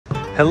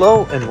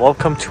Hello and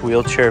welcome to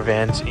Wheelchair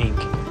Vans Inc.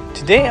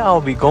 Today I'll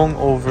be going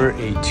over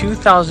a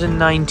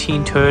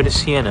 2019 Toyota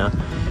Sienna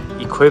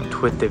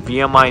equipped with the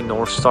VMI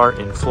North Star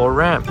Infloor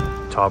ramp.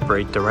 To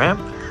operate the ramp,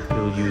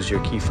 you'll use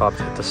your key fob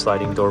to hit the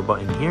sliding door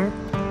button here.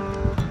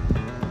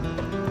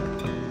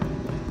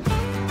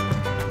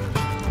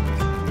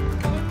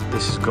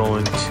 This is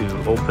going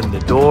to open the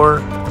door,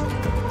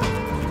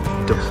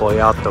 deploy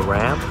out the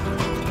ramp,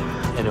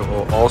 and it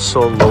will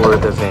also lower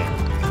the van.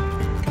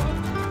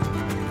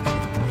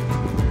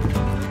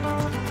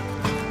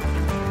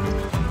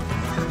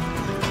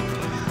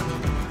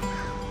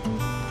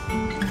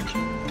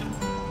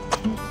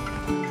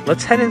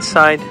 Let's head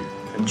inside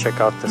and check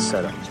out the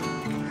setup.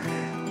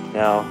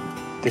 Now,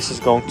 this is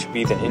going to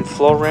be the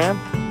inflow ramp,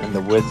 and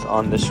the width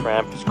on this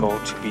ramp is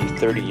going to be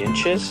 30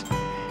 inches.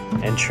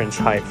 Entrance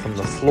height from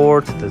the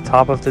floor to the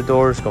top of the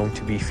door is going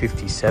to be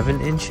 57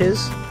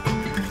 inches.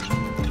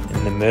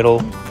 In the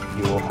middle,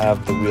 you will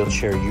have the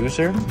wheelchair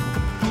user.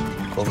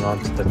 Going on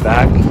to the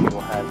back, you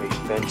will have a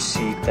bench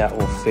seat that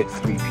will fit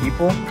 3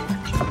 people.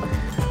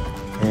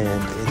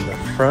 And in the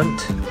front,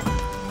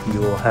 you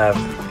will have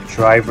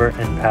driver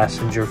and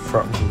passenger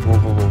front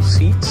removable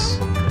seats.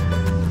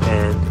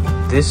 And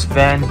this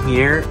van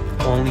here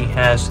only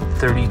has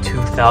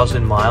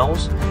 32,000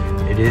 miles.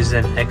 It is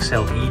an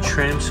XLE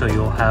trim, so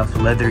you'll have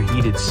leather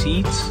heated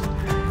seats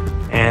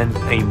and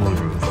a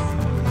moonroof.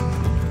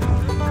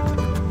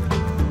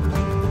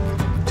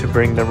 To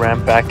bring the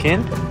ramp back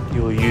in,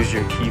 you will use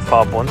your key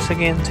fob once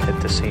again to hit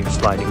the same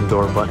sliding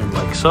door button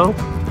like so.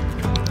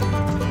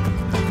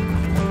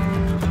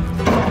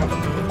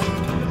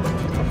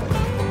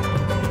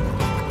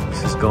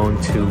 This is going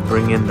to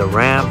bring in the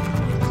ramp,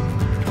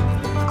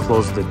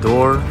 close the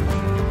door,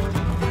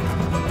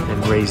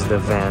 and raise the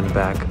van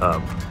back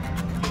up.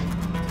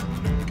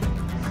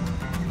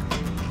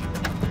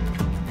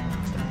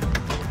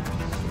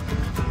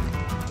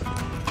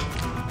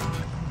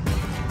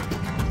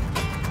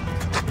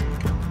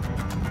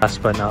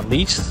 Last but not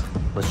least,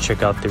 let's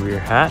check out the rear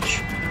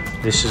hatch.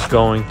 This is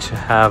going to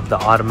have the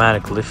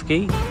automatic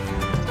liftgate.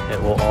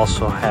 It will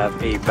also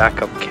have a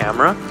backup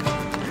camera.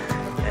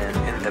 And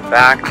in the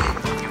back,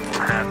 you will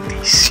have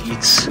these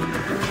seats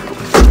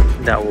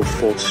that will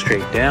fold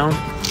straight down.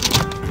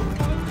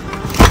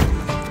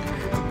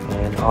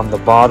 And on the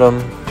bottom,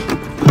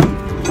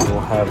 you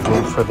will have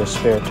room for the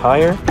spare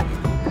tire.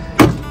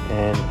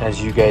 And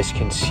as you guys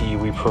can see,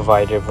 we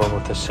provide everyone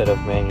with a set of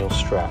manual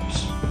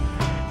straps.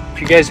 If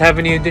you guys have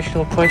any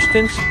additional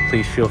questions,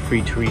 please feel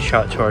free to reach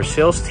out to our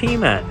sales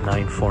team at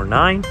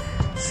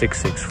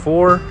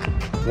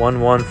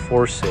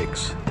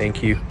 949-664-1146.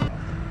 Thank you.